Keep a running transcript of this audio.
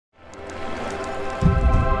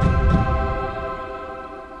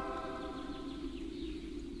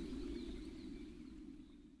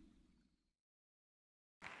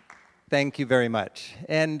Thank you very much.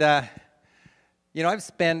 And, I've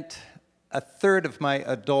spent a third of my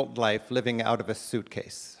adult life living out of a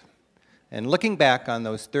suitcase. And looking back on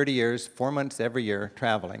those 30 years, 4 months every year,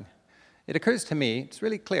 traveling, it occurs to me, it's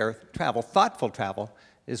really clear, thoughtful travel,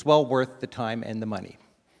 is well worth the time and the money.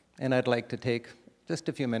 And I'd like to take just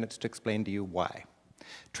a few minutes to explain to you why.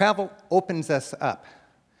 Travel opens us up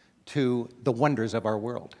to the wonders of our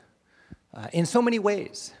world in so many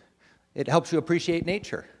ways. It helps you appreciate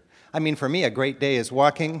nature. I mean, for me, a great day is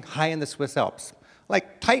walking high in the Swiss Alps,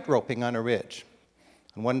 like tight-roping on a ridge.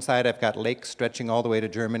 On one side, I've got lakes stretching all the way to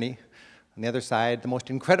Germany. On the other side, the most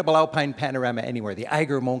incredible alpine panorama anywhere, the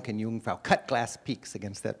Eiger, Monk, and Jungfrau, cut-glass peaks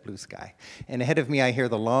against that blue sky. And ahead of me, I hear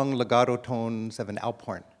the long legato tones of an Alp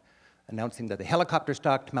horn, announcing that the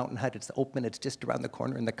helicopter-stocked mountain hut is open, it's just around the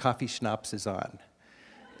corner, and the coffee schnapps is on.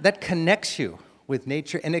 That connects you with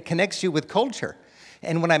nature, and it connects you with culture.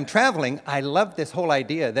 And when I'm traveling, I love this whole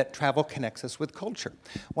idea that travel connects us with culture.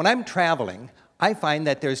 When I'm traveling, I find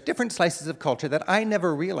that there's different slices of culture that I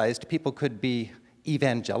never realized people could be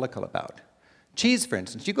evangelical about. Cheese, for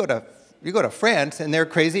instance. You go to France, and they're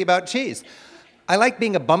crazy about cheese. I like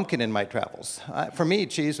being a bumpkin in my travels. For me,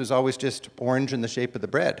 cheese was always just orange in the shape of the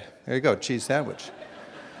bread. There you go, cheese sandwich.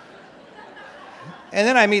 And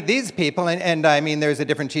then I meet these people, and I mean, there's a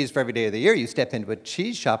different cheese for every day of the year. You step into a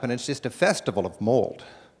cheese shop, and it's just a festival of mold.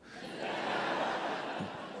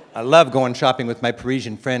 I love going shopping with my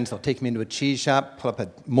Parisian friends. They'll take me into a cheese shop, pull up a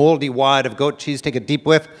moldy wad of goat cheese, take a deep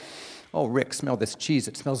whiff. Oh, Rick, smell this cheese.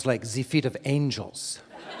 It smells like the feet of angels.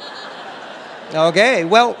 Okay,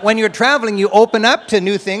 well, when you're traveling, you open up to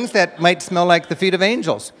new things that might smell like the feet of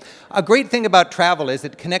angels. A great thing about travel is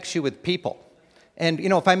it connects you with people. And,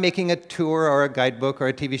 if I'm making a tour or a guidebook or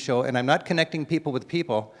a TV show and I'm not connecting people with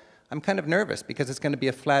people, I'm kind of nervous because it's going to be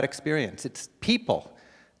a flat experience. It's people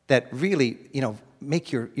that really,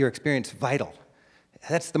 make your experience vital.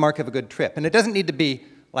 That's the mark of a good trip. And it doesn't need to be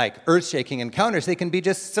like earth-shaking encounters. They can be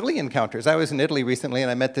just silly encounters. I was in Italy recently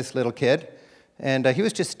and I met this little kid, and he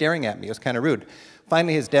was just staring at me. It was kind of rude.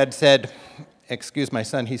 Finally, his dad said, "Excuse my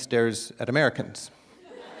son, he stares at Americans."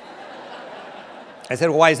 I said,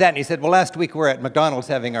 "Well, why is that?" And he said, "Well, last week we were at McDonald's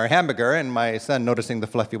having our hamburger, and my son, noticing the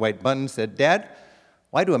fluffy white bun, said, 'Dad,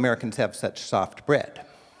 why do Americans have such soft bread?'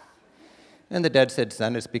 And the dad said,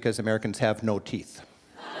 'Son, it's because Americans have no teeth.'"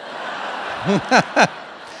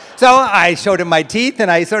 So I showed him my teeth, and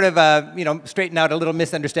I sort of, straightened out a little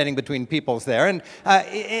misunderstanding between peoples there. And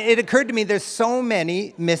it occurred to me there's so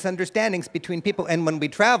many misunderstandings between people, and when we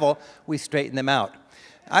travel, we straighten them out.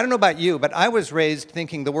 I don't know about you, but I was raised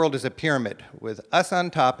thinking the world is a pyramid with us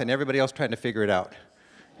on top and everybody else trying to figure it out.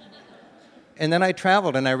 And then I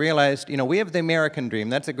traveled and I realized, we have the American dream.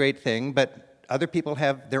 That's a great thing, but other people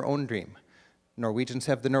have their own dream. Norwegians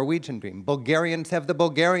have the Norwegian dream. Bulgarians have the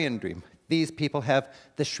Bulgarian dream. These people have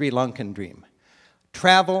the Sri Lankan dream.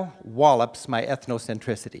 Travel wallops my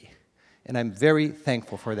ethnocentricity, and I'm very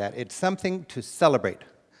thankful for that. It's something to celebrate.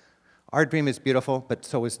 Our dream is beautiful, but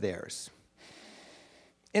so is theirs.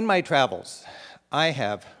 In my travels, I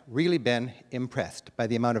have really been impressed by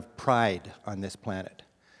the amount of pride on this planet.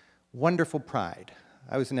 Wonderful pride.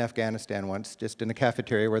 I was in Afghanistan once, just in a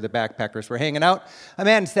cafeteria where the backpackers were hanging out. A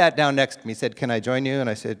man sat down next to me, said, "Can I join you?" And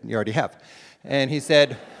I said, "You already have." And he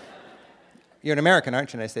said, "You're an American,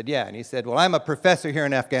 aren't you?" And I said, "Yeah." And he said, "Well, I'm a professor here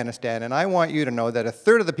in Afghanistan, and I want you to know that a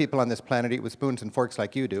third of the people on this planet eat with spoons and forks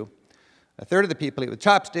like you do. A third of the people eat with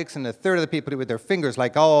chopsticks, and a third of the people eat with their fingers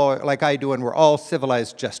like I do, and we're all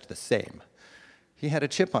civilized just the same." He had a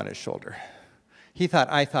chip on his shoulder. He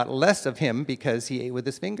thought I thought less of him because he ate with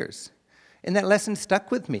his fingers. And that lesson stuck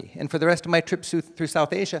with me. And for the rest of my trips through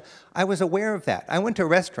South Asia, I was aware of that. I went to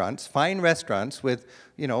restaurants, fine restaurants, with,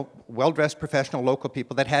 well-dressed professional local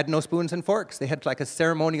people that had no spoons and forks. They had like a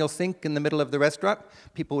ceremonial sink in the middle of the restaurant.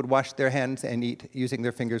 People would wash their hands and eat using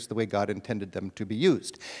their fingers the way God intended them to be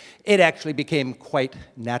used. It actually became quite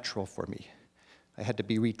natural for me. I had to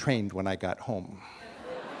be retrained when I got home.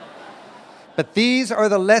 But these are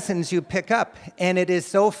the lessons you pick up, and it is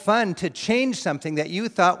so fun to change something that you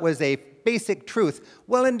thought was a basic truth.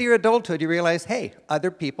 Well, into your adulthood, you realize, hey,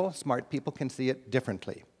 other people, smart people, can see it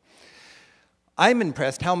differently. I'm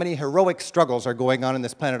impressed how many heroic struggles are going on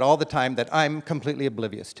this planet all the time that I'm completely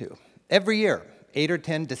oblivious to. Every year, 8 or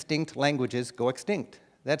 10 distinct languages go extinct.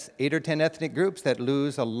 That's 8 or 10 ethnic groups that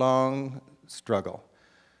lose a long struggle.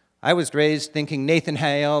 I was raised thinking Nathan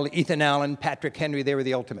Hale, Ethan Allen, Patrick Henry, they were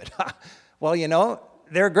the ultimate. Well,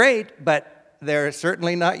 they're great, but they're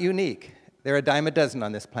certainly not unique. They're a dime a dozen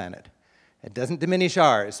on this planet. It doesn't diminish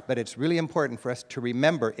ours, but it's really important for us to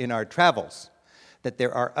remember in our travels that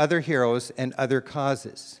there are other heroes and other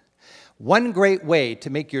causes. One great way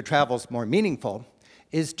to make your travels more meaningful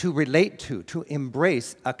is to relate to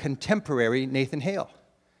embrace a contemporary Nathan Hale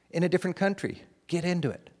in a different country. Get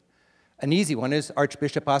into it. An easy one is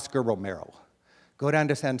Archbishop Oscar Romero. Go down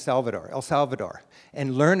to San Salvador, El Salvador,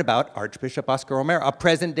 and learn about Archbishop Oscar Romero, a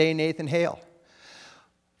present-day Nathan Hale.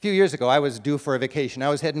 A few years ago, I was due for a vacation. I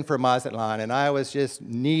was heading for Mazatlan, and I was just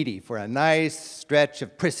needy for a nice stretch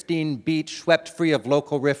of pristine beach, swept free of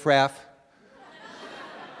local riffraff.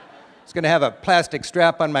 I was going to have a plastic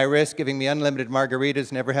strap on my wrist, giving me unlimited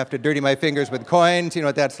margaritas, never have to dirty my fingers with coins. You know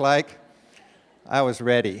what that's like? I was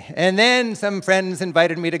ready. And then some friends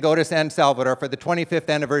invited me to go to San Salvador for the 25th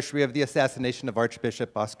anniversary of the assassination of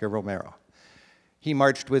Archbishop Oscar Romero. He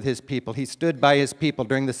marched with his people. He stood by his people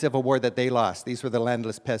during the civil war that they lost. These were the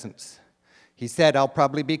landless peasants. He said, I'll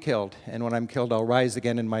probably be killed, and when I'm killed, I'll rise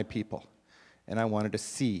again in my people. And I wanted to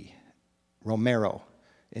see Romero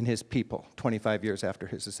in his people 25 years after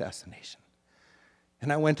his assassination.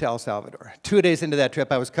 And I went to El Salvador. 2 days into that trip,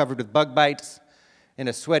 I was covered with bug bites, in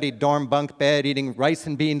a sweaty dorm bunk bed, eating rice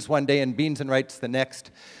and beans one day and beans and rice the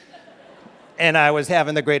next. And I was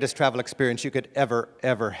having the greatest travel experience you could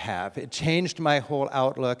ever have. It changed my whole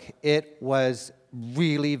outlook. It was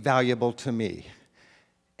really valuable to me.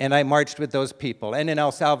 And I marched with those people. And in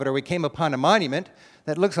El Salvador, we came upon a monument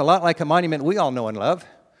that looks a lot like a monument we all know and love,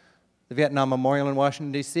 the Vietnam Memorial in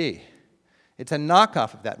Washington, D.C. It's a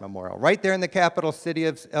knockoff of that memorial, right there in the capital city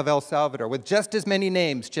of El Salvador, with just as many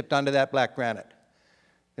names chipped onto that black granite.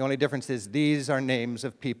 The only difference is these are names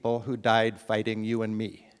of people who died fighting you and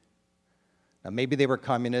me. Now, maybe they were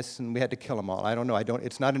communists and we had to kill them all. I don't know.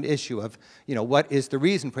 It's not an issue of, what is the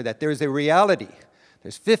reason for that. There's a reality.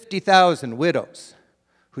 There's 50,000 widows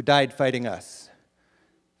who died fighting us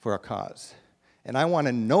for a cause. And I want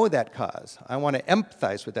to know that cause. I want to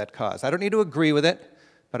empathize with that cause. I don't need to agree with it,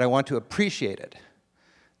 but I want to appreciate it.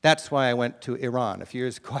 That's why I went to Iran. A few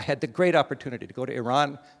years ago, I had the great opportunity to go to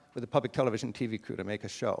Iran with a public television TV crew to make a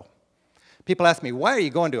show. People ask me, why are you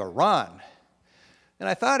going to Iran? And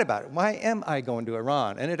I thought about it. Why am I going to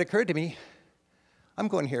Iran? And it occurred to me, I'm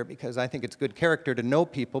going here because I think it's good character to know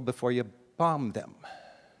people before you bomb them.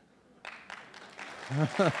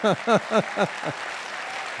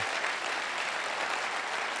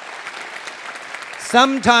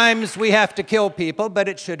 Sometimes we have to kill people, but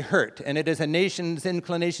it should hurt. And it is a nation's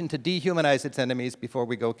inclination to dehumanize its enemies before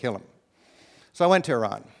we go kill them. So I went to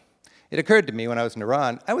Iran. It occurred to me when I was in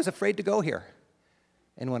Iran, I was afraid to go here.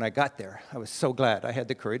 And when I got there, I was so glad I had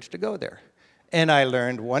the courage to go there. And I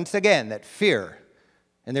learned once again that fear,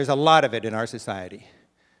 and there's a lot of it in our society,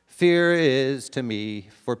 fear is, to me,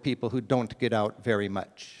 for people who don't get out very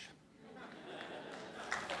much.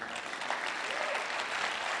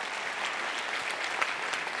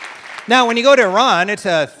 Now, when you go to Iran, it's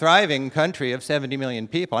a thriving country of 70 million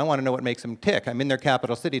people. I want to know what makes them tick. I'm in their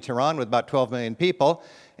capital city, Tehran, with about 12 million people,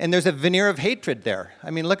 and there's a veneer of hatred there. I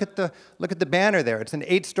mean, look at the banner there. It's an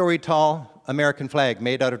 8-story tall American flag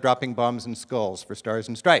made out of dropping bombs and skulls for stars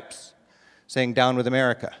and stripes, saying, "Down with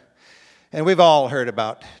America." And we've all heard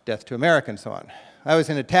about death to America and so on. I was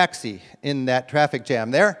in a taxi in that traffic jam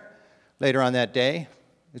there later on that day.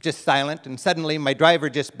 It was just silent, and suddenly my driver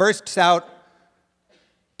just bursts out,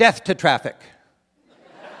 "Death to traffic."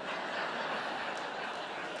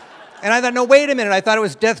 And I thought, no, wait a minute. I thought it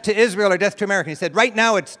was death to Israel or death to America. He said, right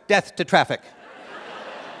now it's death to traffic.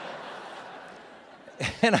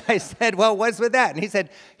 And I said, well, what's with that? And he said,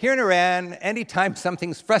 here in Iran, anytime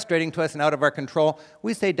something's frustrating to us and out of our control,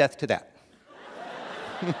 we say death to that.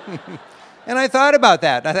 And I thought about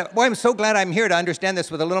that. I thought, boy, I'm so glad I'm here to understand this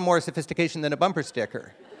with a little more sophistication than a bumper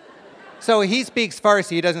sticker. So he speaks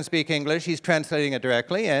Farsi, he doesn't speak English, he's translating it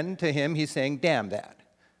directly, and to him he's saying, damn that.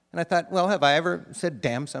 And I thought, well, have I ever said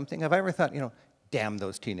damn something? Have I ever thought, damn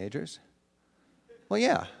those teenagers? Well,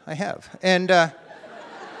 yeah, I have. And, do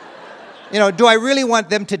I really want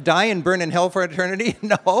them to die and burn in hell for eternity?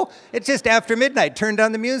 No, it's just after midnight, turn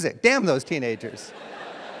down the music. Damn those teenagers.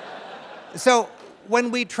 So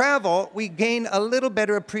when we travel, we gain a little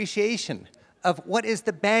better appreciation of what is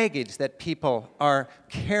the baggage that people are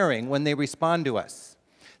carrying when they respond to us.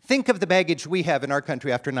 Think of the baggage we have in our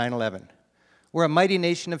country after 9/11. We're a mighty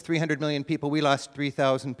nation of 300 million people. We lost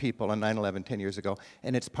 3,000 people on 9/11 10 years ago,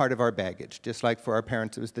 and it's part of our baggage, just like for our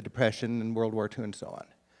parents it was the Depression and World War II and so on.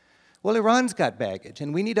 Well, Iran's got baggage,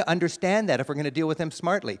 and we need to understand that if we're going to deal with them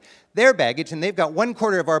smartly. Their baggage, and they've got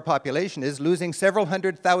 1/4 of our population, is losing several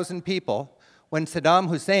 100,000 people when Saddam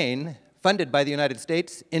Hussein, funded by the United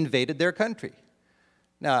States, invaded their country.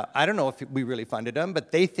 Now, I don't know if we really funded them,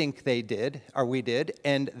 but they think they did, or we did,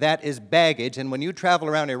 and that is baggage. And when you travel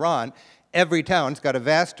around Iran, Every town's got a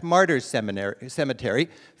vast martyrs cemetery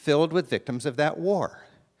filled with victims of that war.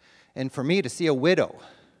 And for me to see a widow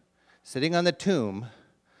sitting on the tomb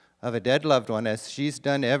of a dead loved one, as she's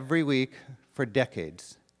done every week for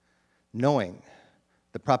decades, knowing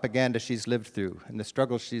the propaganda she's lived through and the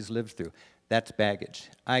struggles she's lived through, that's baggage.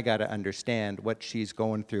 I got to understand what she's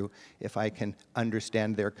going through if I can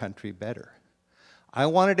understand their country better. I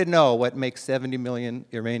wanted to know what makes 70 million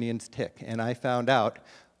Iranians tick, and I found out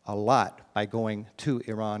a lot by going to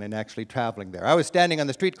Iran and actually traveling there. I was standing on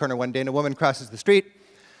the street corner one day, and a woman crosses the street.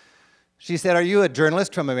 She said, "Are you a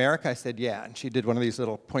journalist from America?" I said, "Yeah." And she did one of these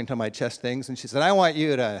little point-on-my-chest things, and she said, "I want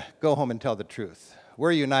you to go home and tell the truth.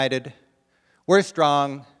 We're united, we're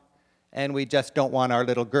strong, and we just don't want our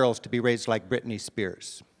little girls to be raised like Britney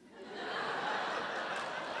Spears."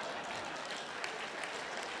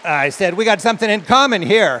 I said, "We got something in common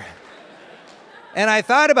here." And I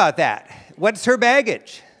thought about that. What's her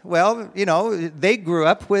baggage? Well, you know, they grew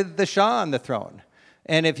up with the Shah on the throne.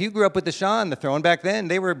 And if you grew up with the Shah on the throne, back then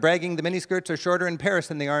they were bragging the miniskirts are shorter in Paris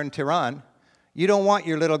than they are in Tehran. You don't want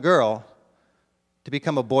your little girl to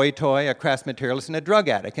become a boy toy, a crass materialist, and a drug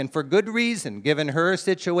addict. And for good reason, given her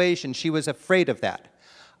situation, she was afraid of that.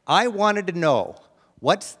 I wanted to know,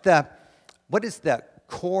 what is the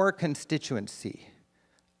core constituency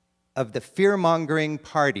of the fear-mongering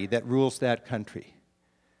party that rules that country?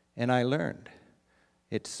 And I learned.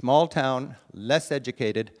 It's small town, less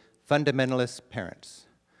educated, fundamentalist parents.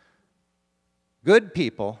 Good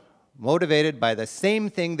people motivated by the same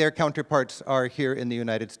thing their counterparts are here in the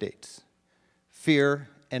United States: fear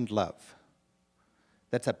and love.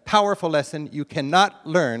 That's a powerful lesson you cannot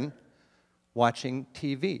learn watching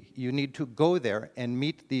TV. You need to go there and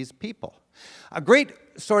meet these people. A great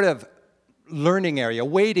sort of learning area,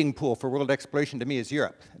 wading pool for world exploration to me is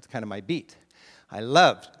Europe. It's kind of my beat. I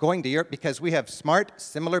loved going to Europe because we have smart,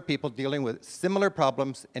 similar people dealing with similar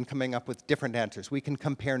problems and coming up with different answers. We can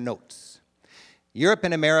compare notes. Europe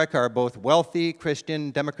and America are both wealthy,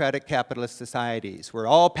 Christian, democratic, capitalist societies. We're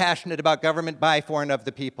all passionate about government by, for, and of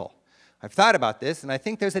the people. I've thought about this, and I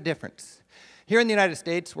think there's a difference. Here in the United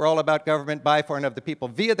States, we're all about government by, for, and of the people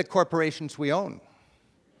via the corporations we own.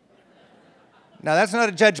 Now, that's not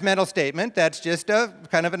a judgmental statement. That's just a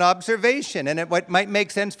kind of an observation. And it might make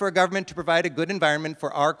sense for a government to provide a good environment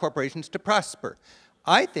for our corporations to prosper.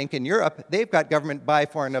 I think in Europe, they've got government by,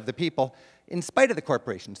 for, and of the people in spite of the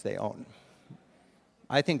corporations they own.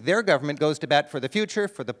 I think their government goes to bat for the future,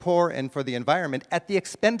 for the poor, and for the environment at the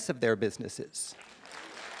expense of their businesses.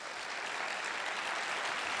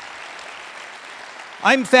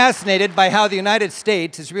 I'm fascinated by how the United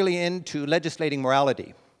States is really into legislating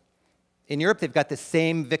morality. In Europe, they've got the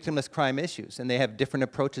same victimless crime issues, and they have different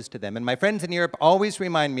approaches to them. And my friends in Europe always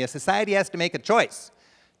remind me a society has to make a choice: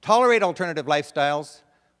 tolerate alternative lifestyles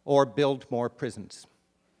or build more prisons.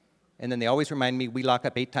 And then they always remind me we lock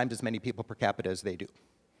up 8 times as many people per capita as they do.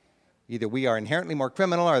 Either we are inherently more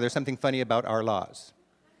criminal or there's something funny about our laws.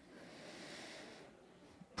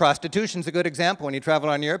 Prostitution's a good example. When you travel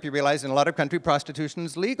around Europe, you realize in a lot of countries, prostitution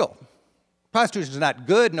is legal. Prostitution is not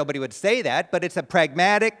good, nobody would say that, but it's a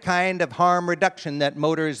pragmatic kind of harm reduction that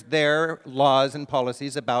motors their laws and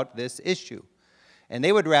policies about this issue. And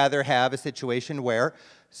they would rather have a situation where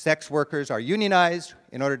sex workers are unionized.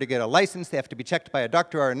 In order to get a license, they have to be checked by a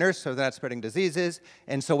doctor or a nurse so they're not spreading diseases.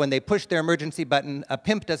 And so when they push their emergency button, a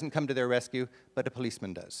pimp doesn't come to their rescue, but a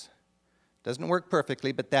policeman does. Doesn't work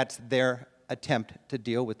perfectly, but that's their attempt to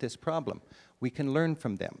deal with this problem. We can learn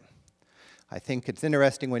from them. I think it's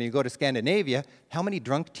interesting when you go to Scandinavia, how many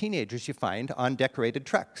drunk teenagers you find on decorated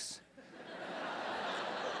trucks.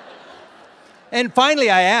 And finally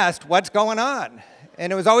I asked, what's going on?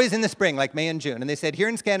 And it was always in the spring, like May and June. And they said, here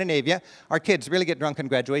in Scandinavia, our kids really get drunk on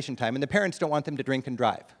graduation time, and the parents don't want them to drink and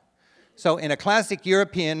drive. So in a classic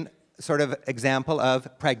European sort of example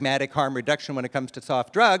of pragmatic harm reduction when it comes to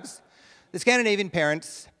soft drugs, the Scandinavian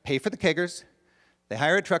parents pay for the keggers, they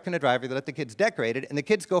hire a truck and a driver, they let the kids decorate it, and the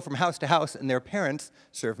kids go from house to house, and their parents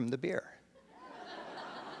serve them the beer.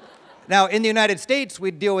 Now, in the United States, we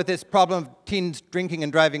deal with this problem of teens drinking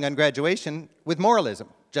and driving on graduation with moralism.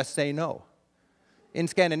 Just say no. In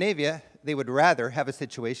Scandinavia, they would rather have a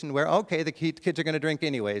situation where, okay, the kids are going to drink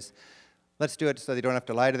anyways. Let's do it so they don't have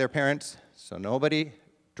to lie to their parents, so nobody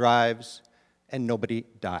drives and nobody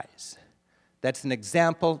dies. That's an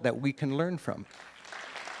example that we can learn from.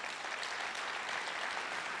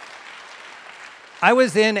 I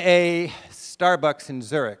was in a Starbucks in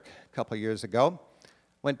Zurich a couple years ago.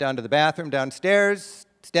 Went down to the bathroom downstairs,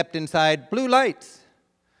 stepped inside, blue lights.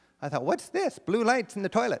 I thought, what's this? Blue lights in the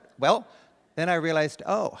toilet. Well, then I realized,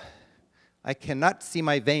 oh, I cannot see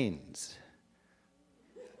my veins.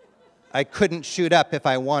 I couldn't shoot up if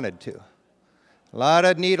I wanted to. A lot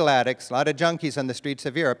of needle addicts, a lot of junkies on the streets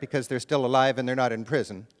of Europe because they're still alive and they're not in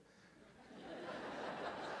prison.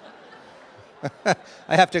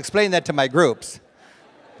 I have to explain that to my groups.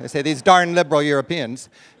 I say, these darn liberal Europeans.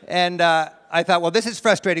 And I thought, well, this is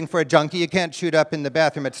frustrating for a junkie. You can't shoot up in the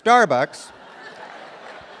bathroom at Starbucks.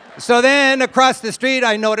 So then, across the street,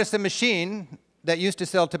 I noticed a machine that used to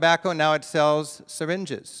sell tobacco. Now it sells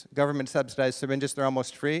syringes. Government-subsidized syringes, they're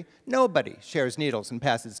almost free. Nobody shares needles and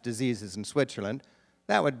passes diseases in Switzerland.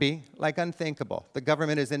 That would be, like, unthinkable. The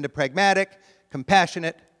government is into pragmatic,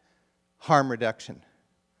 compassionate harm reduction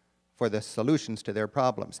for the solutions to their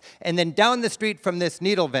problems. And then down the street from this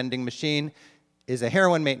needle vending machine is a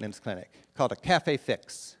heroin maintenance clinic called a Café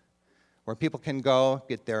Fix, where people can go,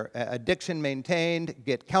 get their addiction maintained,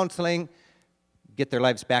 get counseling, get their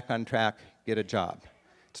lives back on track, get a job.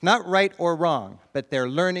 It's not right or wrong, but they're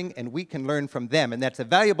learning and we can learn from them. And that's a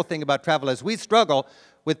valuable thing about travel as we struggle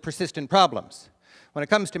with persistent problems. When it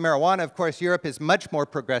comes to marijuana, of course, Europe is much more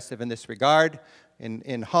progressive in this regard.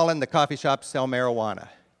 In Holland, the coffee shops sell marijuana.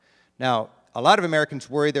 Now, a lot of Americans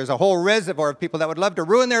worry there's a whole reservoir of people that would love to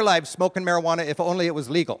ruin their lives smoking marijuana if only it was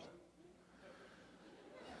legal.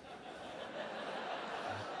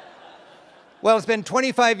 Well, it's been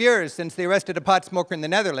 25 years since they arrested a pot smoker in the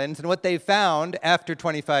Netherlands, and what they found after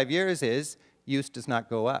 25 years is use does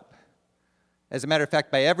not go up. As a matter of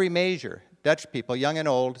fact, by every measure, Dutch people, young and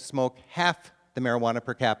old, smoke half the marijuana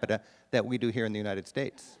per capita that we do here in the United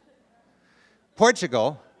States.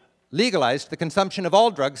 Portugal legalized the consumption of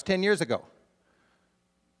all drugs 10 years ago.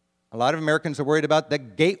 A lot of Americans are worried about the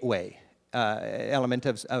gateway element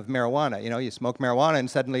of marijuana. You know, you smoke marijuana and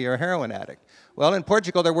suddenly you're a heroin addict. Well, in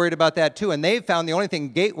Portugal, they're worried about that too, and they've found the only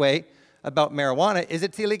thing gateway about marijuana is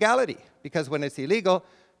its illegality, because when it's illegal,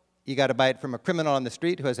 you got to buy it from a criminal on the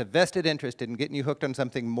street who has a vested interest in getting you hooked on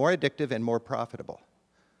something more addictive and more profitable.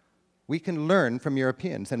 We can learn from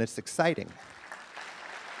Europeans, and it's exciting.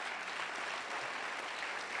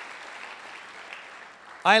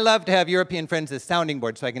 I love to have European friends as sounding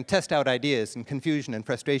boards so I can test out ideas and confusion and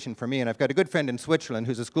frustration for me. And I've got a good friend in Switzerland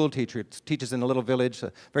who's a school teacher, teaches in a little village,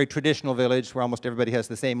 a very traditional village where almost everybody has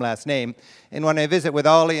the same last name. And when I visit with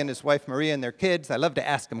Ollie and his wife Maria and their kids, I love to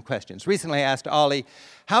ask them questions. Recently I asked Ollie,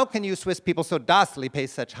 how can you Swiss people so docilely pay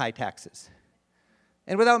such high taxes?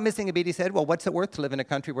 And without missing a beat, he said, well, what's it worth to live in a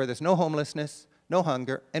country where there's no homelessness, no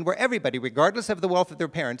hunger, and where everybody, regardless of the wealth of their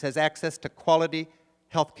parents, has access to quality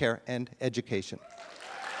health care and education?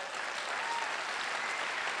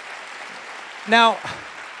 Now,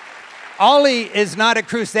 Ollie is not a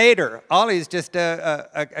crusader. Ollie's just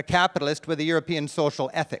a capitalist with a European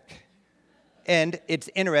social ethic. And it's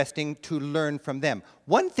interesting to learn from them.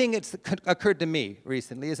 One thing that's occurred to me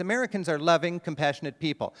recently is Americans are loving, compassionate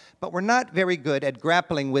people, but we're not very good at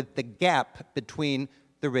grappling with the gap between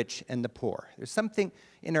the rich and the poor. There's something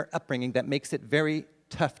in our upbringing that makes it very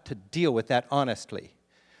tough to deal with that honestly.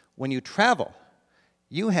 When you travel,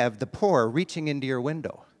 you have the poor reaching into your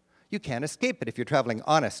window. You can't escape it if you're traveling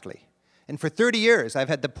honestly. And for 30 years, I've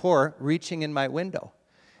had the poor reaching in my window.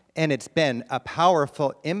 And it's been a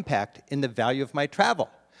powerful impact in the value of my travel.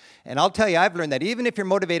 And I'll tell you, I've learned that even if you're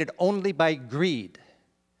motivated only by greed,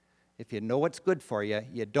 if you know what's good for you,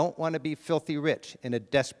 you don't want to be filthy rich in a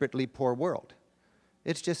desperately poor world.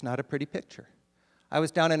 It's just not a pretty picture. I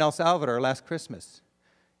was down in El Salvador last Christmas.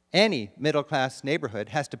 Any middle-class neighborhood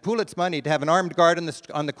has to pool its money to have an armed guard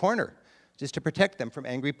on the corner, just to protect them from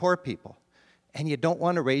angry poor people. And you don't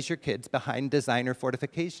want to raise your kids behind designer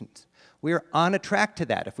fortifications. We're on a track to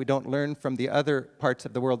that if we don't learn from the other parts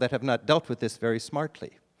of the world that have not dealt with this very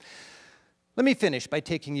smartly. Let me finish by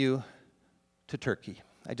taking you to Turkey.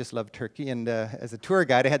 I just love Turkey, and as a tour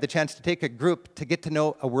guide, I had the chance to take a group to get to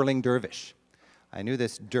know a whirling dervish. I knew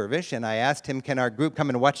this dervish, and I asked him, can our group come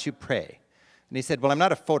and watch you pray? And he said, well, I'm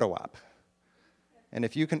not a photo op. And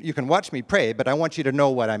if you can watch me pray, but I want you to know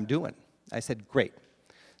what I'm doing. I said, great.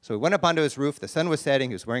 So we went up onto his roof. The sun was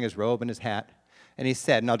setting. He was wearing his robe and his hat. And he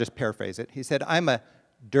said, and I'll just paraphrase it, he said, I'm a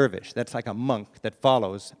dervish. That's like a monk that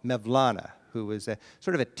follows Mevlana, who is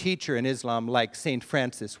sort of a teacher in Islam like St.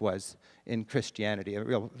 Francis was in Christianity, a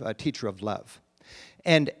real teacher of love.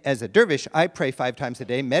 And as a dervish, I pray 5 times a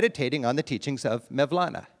day, meditating on the teachings of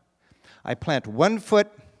Mevlana. I plant one foot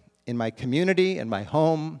in my community, in my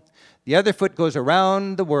home. The other foot goes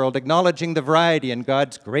around the world, acknowledging the variety in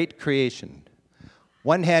God's great creation.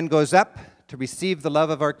 One hand goes up to receive the love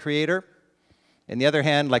of our Creator, and the other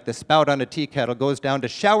hand, like the spout on a tea kettle, goes down to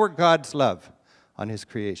shower God's love on His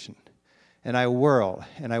creation. And I whirl,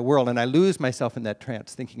 and I whirl, and I lose myself in that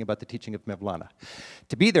trance, thinking about the teaching of Mevlana.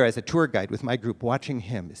 To be there as a tour guide with my group, watching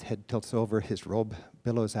him, his head tilts over, his robe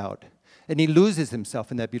billows out, And he loses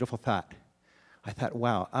himself in that beautiful thought. I thought,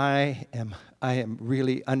 wow, I am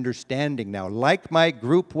really understanding now, like my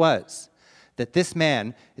group was, that this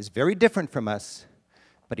man is very different from us,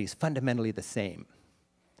 but he's fundamentally the same.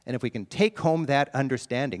 And if we can take home that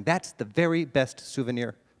understanding, that's the very best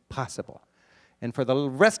souvenir possible. And for the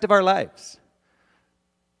rest of our lives,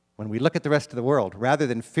 when we look at the rest of the world, rather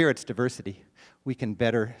than fear its diversity, we can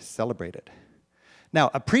better celebrate it. Now,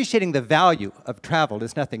 appreciating the value of travel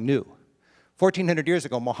is nothing new. 1,400 years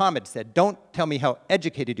ago, Muhammad said, "Don't tell me how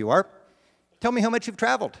educated you are, tell me how much you've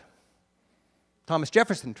traveled." Thomas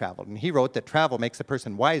Jefferson traveled, and he wrote that travel makes a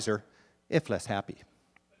person wiser, if less happy.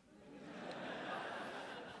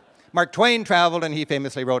 Mark Twain traveled, and he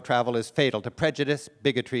famously wrote, "Travel is fatal to prejudice,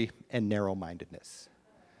 bigotry, and narrow-mindedness."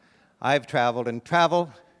 I've traveled, and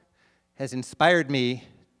travel has inspired me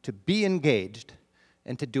to be engaged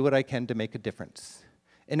and to do what I can to make a difference.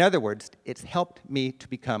 In other words, it's helped me to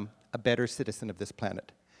become a better citizen of this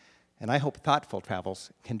planet. And I hope thoughtful travels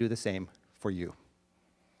can do the same for you.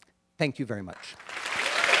 Thank you very much.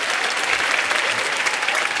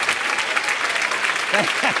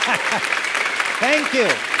 Thank you.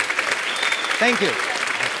 Thank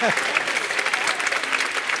you.